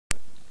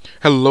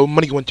Hello,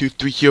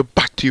 Money123 here,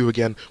 back to you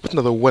again with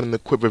another one in the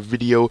quiver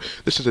video.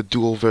 This is a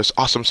duel versus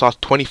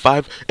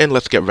AwesomeSauce25, and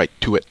let's get right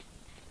to it.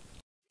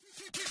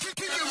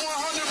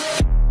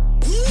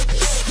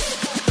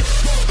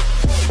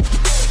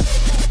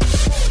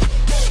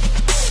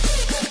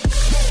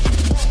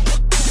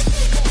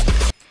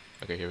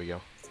 Okay, here we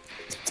go.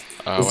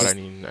 What I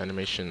need,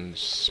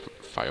 animations,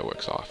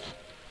 fireworks off.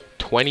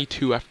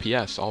 22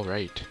 FPS,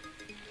 alright.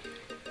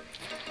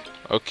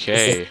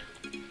 Okay.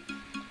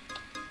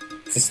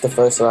 Is this the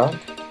first round?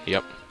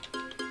 Yep.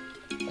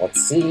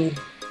 Let's see.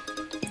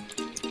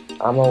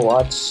 I'ma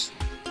watch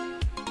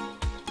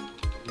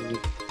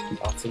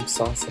Awesome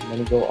Sauce. I'm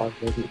gonna go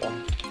already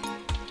on.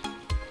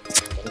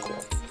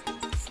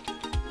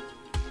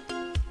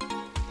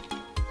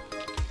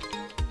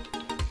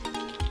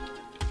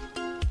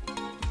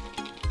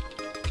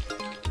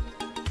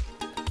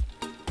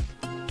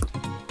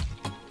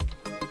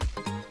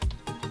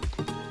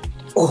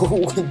 Oh,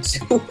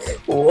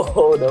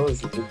 whoa, that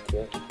was a good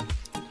kill.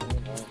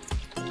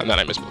 And then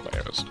I missed both my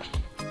arrows.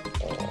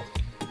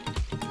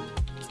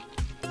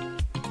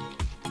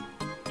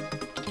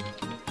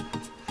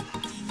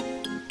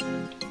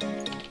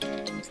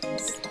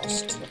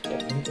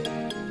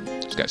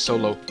 This guy's so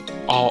low.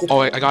 Oh,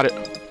 I got it.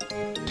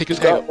 Take this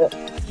guy out.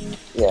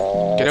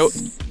 Yeah. Get out.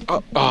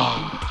 Oh,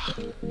 ah.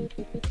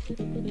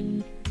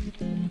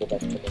 Go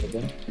back to it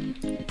again.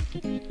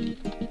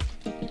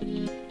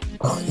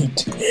 Oh,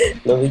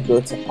 let me go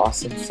to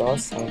Awesome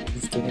Sauce. I'm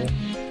just kidding.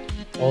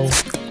 Oh.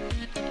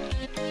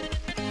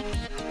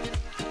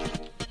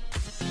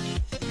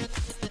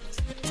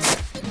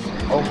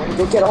 Oh, I'm gonna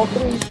go get all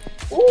three.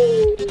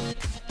 Woo!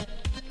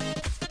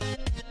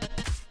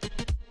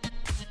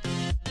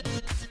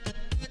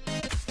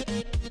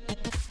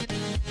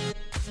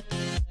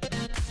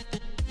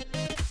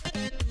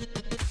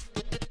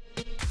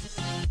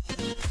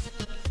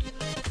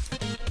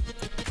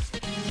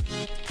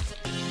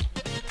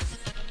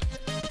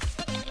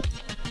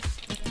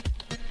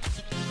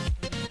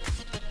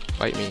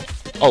 Fight me.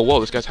 Oh, whoa,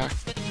 this guy's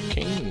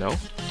hacking? No?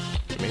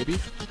 Maybe?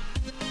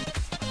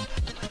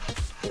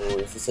 Oh,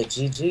 is this a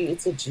GG?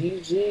 It's a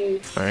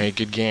GG. Alright,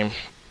 good game.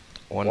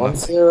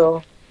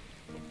 1-0.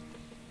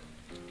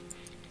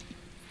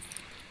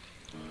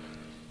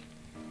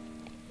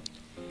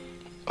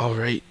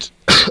 Alright.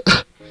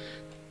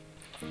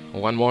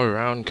 One more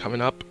round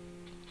coming up.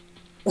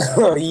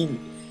 He's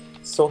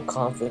so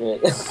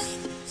confident.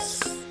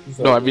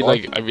 No, I mean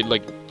like,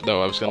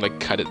 no, I was gonna like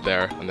cut it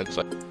there, and it's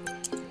like,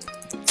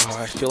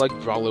 I feel like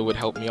Brawler would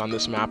help me on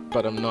this map,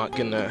 but I'm not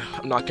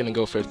gonna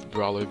go for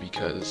Brawler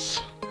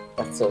because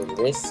that's a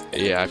risk.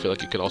 Yeah, I feel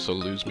like it could also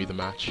lose me the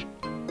match,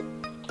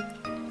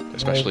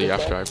 especially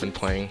after I've been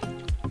playing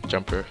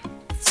Jumper.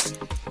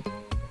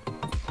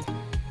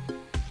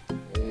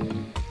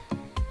 I'm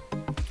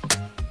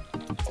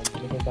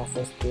gonna go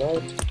first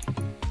blood.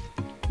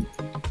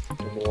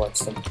 Let me watch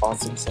some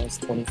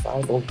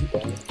AwesomeSauce25. Oh, he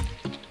died.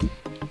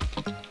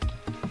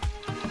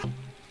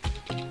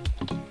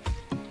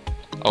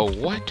 Oh,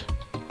 what?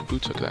 Who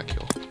took that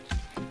kill?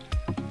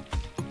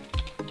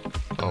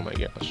 Oh my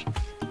gosh.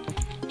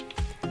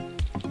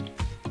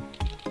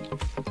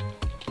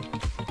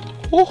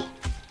 Oh!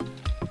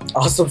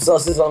 Awesome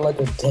Sauce is on like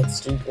a death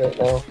streak right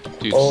now.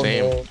 Dude, oh,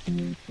 same.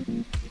 No.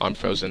 I'm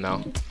frozen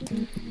now.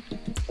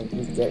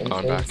 Oh,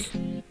 I'm back.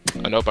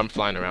 Oh, nope, I'm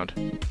flying around.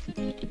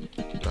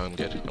 No, I'm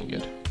good. I'm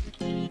good.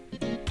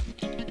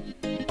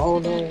 Oh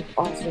no,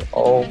 awesome.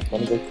 Oh,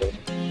 let me go kill him.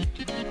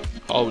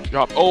 Oh,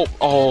 drop.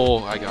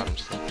 Oh, I got him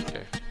still.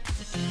 Okay.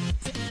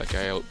 That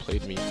guy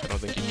outplayed me. I don't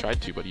think he tried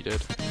to, but he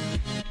did.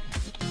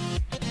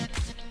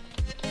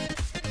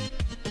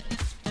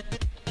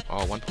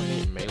 Oh,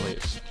 1.8 melee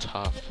is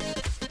tough.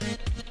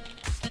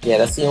 Yeah,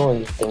 that's the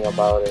only thing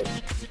about it.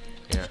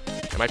 Yeah.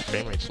 And my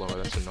frame rate's lower,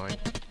 that's annoying.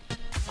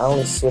 I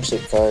only switch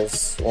it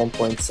because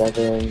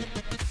 1.7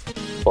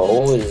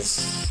 bow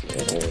is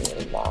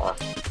nah.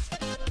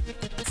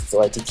 So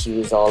OITQ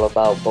is all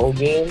about bow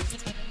game.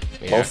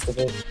 Yeah. Most of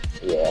it.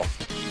 Yeah.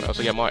 I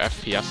also get more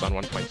FPS on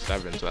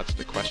 1.7, so that's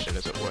the question,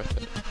 is it worth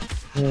it?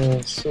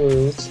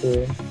 True.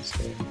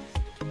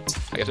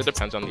 I guess it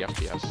depends on the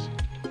FPS.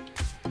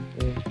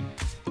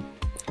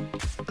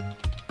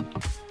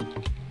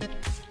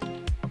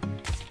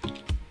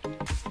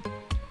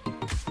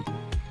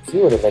 If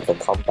you were to make a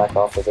comeback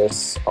off of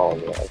this, oh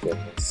my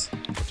goodness.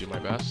 I'll do my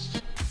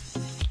best.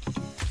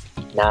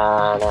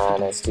 Nah,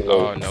 it's too late.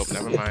 Oh, nope,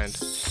 never mind.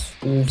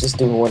 You just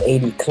doing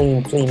 180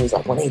 clean. He's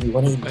like 180.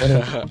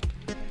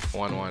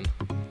 1-1.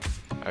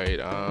 Alright,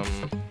 I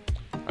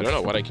don't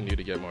know what I can do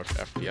to get more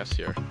FPS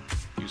here.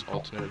 Use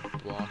alternate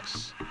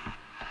blocks.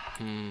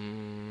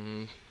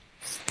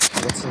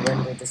 What's the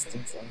render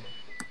distance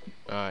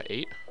on?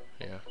 8?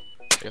 Yeah.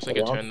 I guess I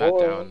could turn that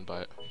down,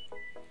 but...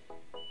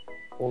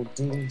 Oh,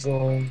 Doom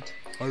joined.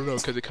 I don't know,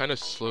 because it kind of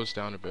slows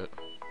down a bit.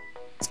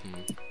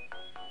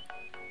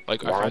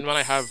 Like, I find when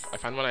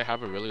I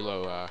have a really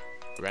low,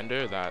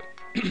 render that...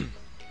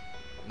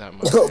 that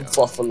might,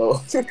 Buffalo.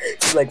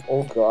 He's like,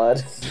 oh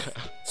god.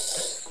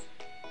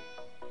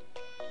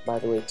 By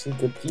the way, 2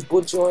 good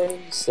people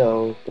joined,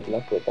 so good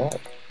luck with that.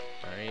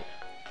 Alright,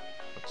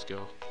 let's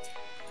go.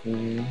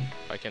 Mm.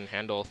 If I can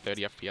handle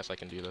 30 FPS, I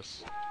can do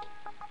this.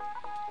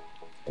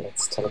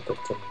 Let's teleport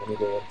to Money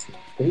 1, 2,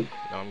 3.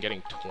 No, I'm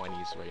getting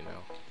 20s right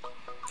now.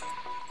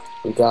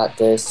 We got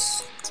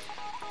this.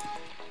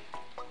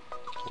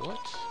 What?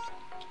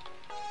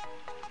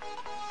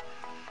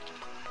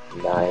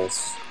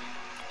 Nice.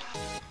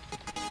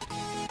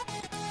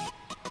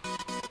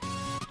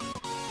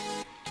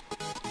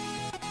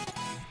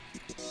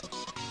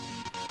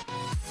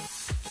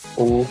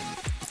 Ooh.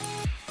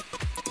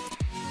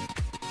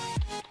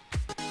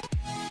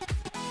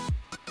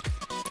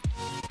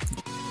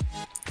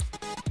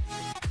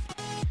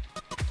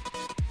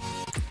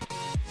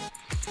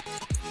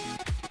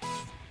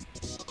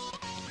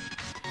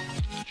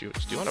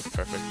 Do you want a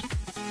perfect?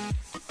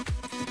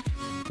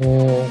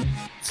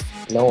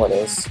 No one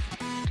is.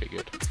 Okay,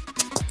 good.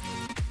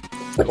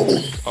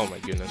 Oh my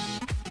goodness.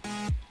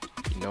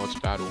 You know it's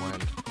bad when...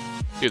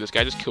 Dude, this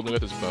guy just killed me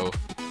with his bow.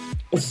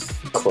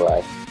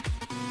 Cry.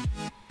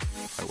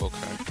 I will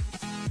cry.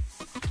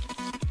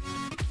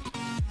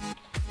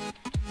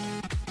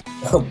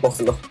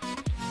 Buffalo.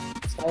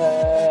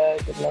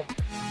 Good luck.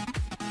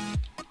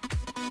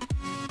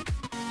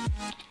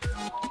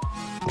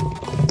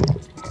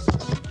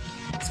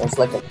 Sounds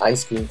like an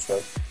ice cream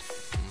truck.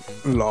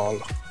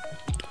 Lol.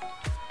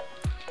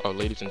 Oh,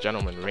 ladies and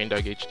gentlemen,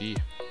 Raindog HD.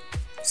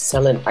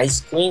 Selling ice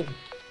cream?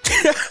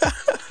 Okay,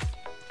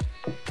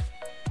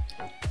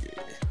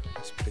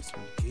 let's play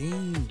some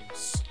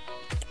games.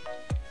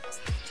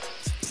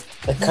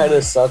 That kind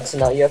of sucks.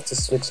 Now you have to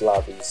switch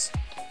lobbies.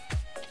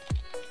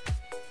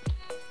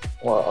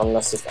 Well,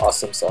 unless if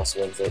Awesome Sauce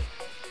wins it.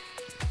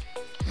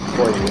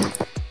 For you.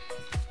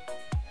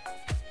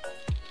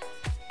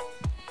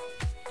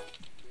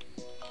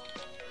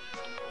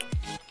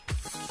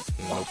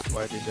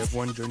 Why did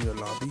everyone join your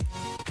lobby?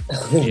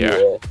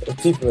 Yeah.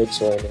 People are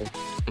joining.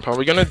 I'm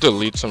probably gonna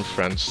delete some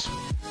friends.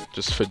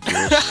 Just for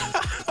duels.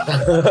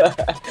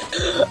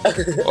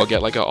 I'll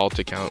get like an alt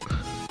account.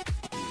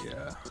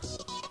 Yeah.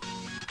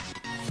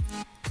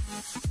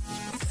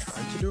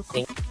 Trying to do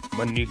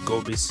money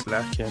go be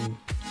slacking.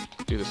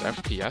 Dude, this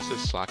FPS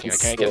is slacking. I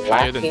can't get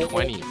higher than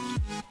 20.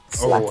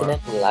 Slacking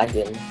and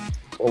lagging.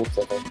 Both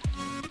of them.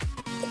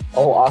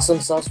 Oh, Awesome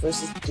Sauce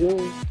versus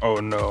Doom. Oh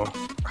no.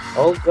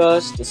 Oh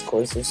gosh, this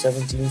course is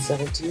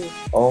 17-17.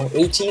 Oh,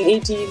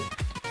 18-18.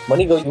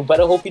 Money go, you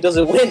better hope he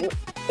doesn't win.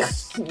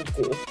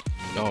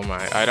 Oh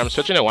my. Alright, I'm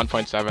switching to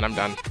 1.7. I'm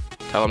done.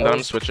 Tell him that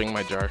I'm switching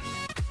my jar.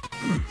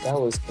 That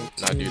was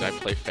Nah, dude, I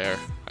play fair.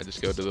 I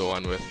just go to the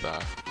one with,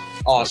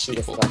 oh, shoot,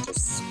 I forgot to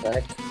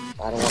spec.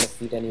 I don't want to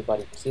feed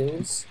anybody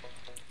kills.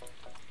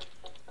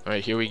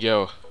 Alright, here we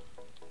go.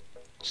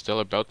 Still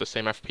about the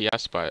same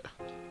FPS, but...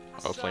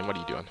 Oh, Flame, what are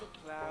you doing?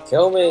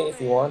 Kill me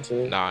if you want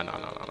to. Nah.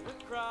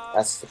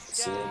 That's the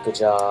see, good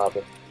job.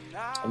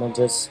 I'm gonna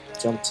just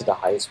jump to the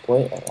highest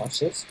point and watch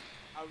this.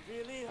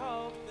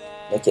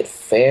 Make it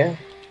fair.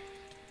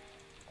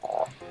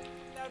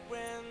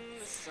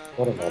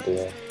 What am I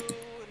doing?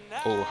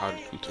 Oh,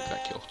 who took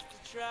that kill?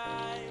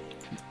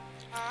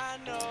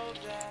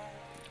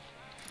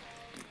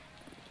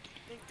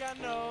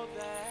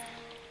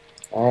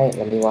 Alright,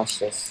 let me watch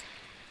this.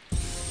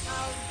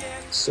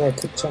 So I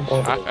could jump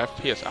over. Half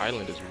FPS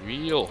Island is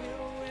real.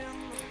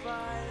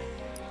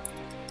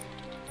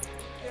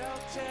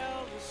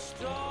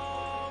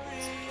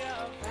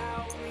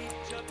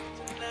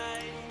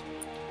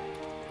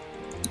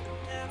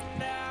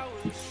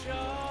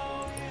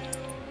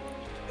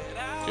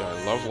 Dude,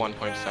 I love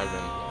 1.7. I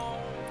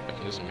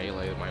can just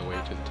melee my way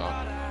to the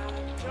top.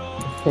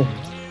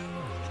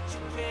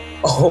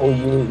 Oh,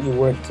 you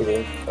weren't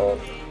kidding. Oh,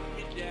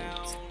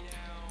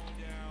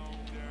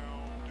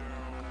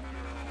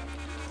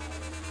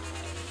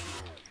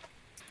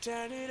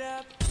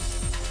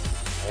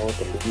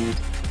 the lead.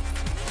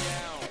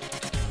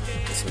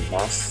 It's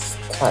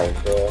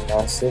kinda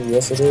massive.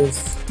 Yes, it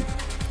is.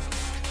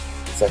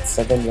 It's at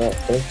 7, you're at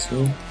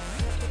 13.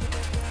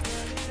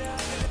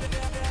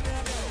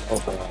 Oh,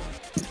 God.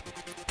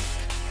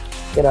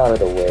 Get out of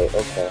the way.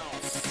 Okay.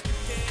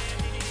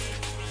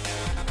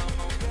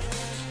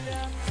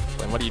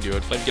 Flame, what are you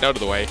doing? Flame, get out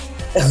of the way.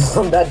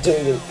 I'm not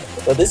doing it.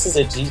 Well, this is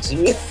a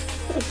GG.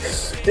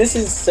 This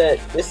is set.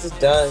 This is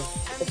done.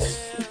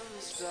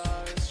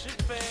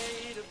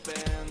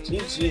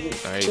 GG.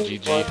 Alright,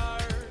 GG.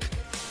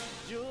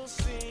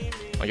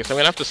 I guess I'm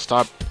gonna have to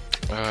stop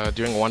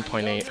doing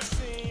 1.8.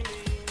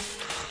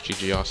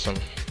 GG, awesome.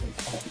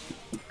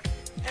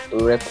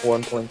 Rip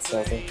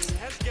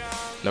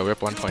 1.7. No, rip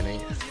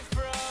 1.8.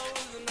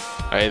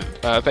 Alright,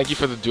 thank you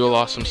for the duel,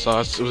 Awesome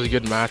Sauce. It was a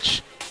good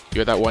match. You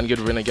had that one good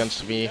win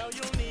against me. I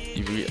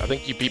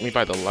think you beat me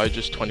by the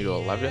largest,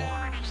 20-11.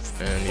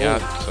 And yeah,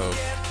 so...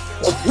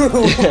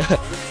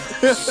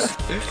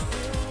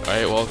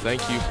 Alright, well,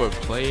 thank you for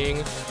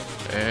playing.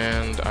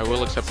 And I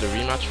will accept a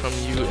rematch from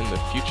you in the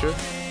future.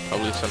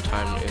 Probably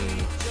sometime in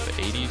the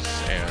 80s.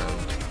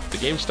 And the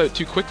game started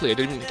too quickly. I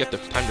didn't even get the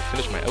time to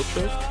finish my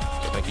outro.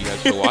 So thank you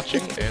guys for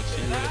watching, and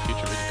see you in a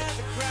future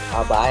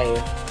video.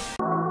 Bye-bye.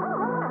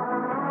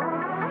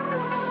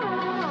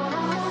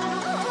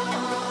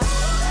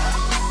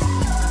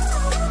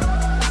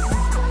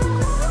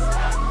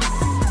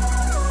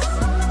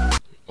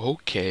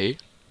 Okay.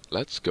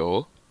 Let's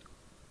go.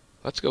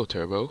 Let's go,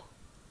 Turbo.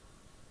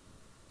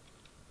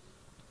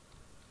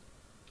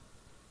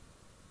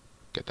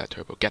 Get that,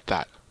 Turbo. Get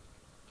that.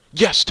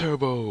 Yes,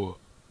 Turbo!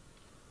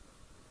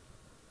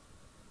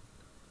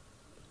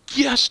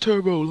 Yes,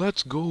 Turbo!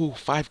 Let's go!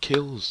 5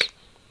 kills.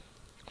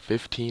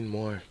 15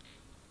 more.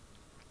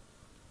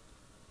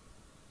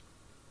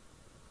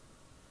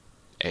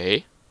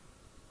 A.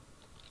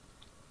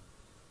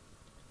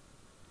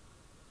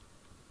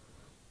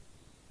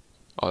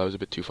 Oh, that was a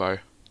bit too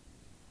far.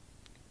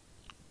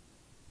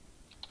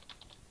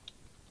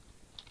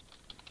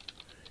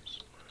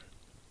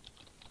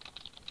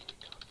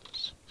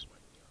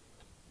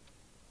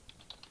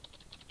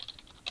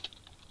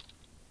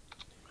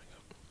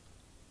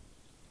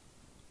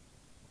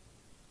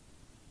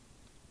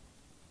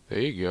 There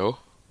you go.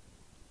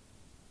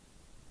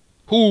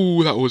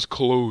 Ooh, that was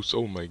close.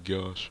 Oh my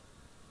gosh.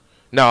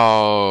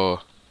 No.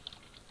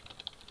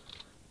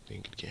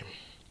 Good game.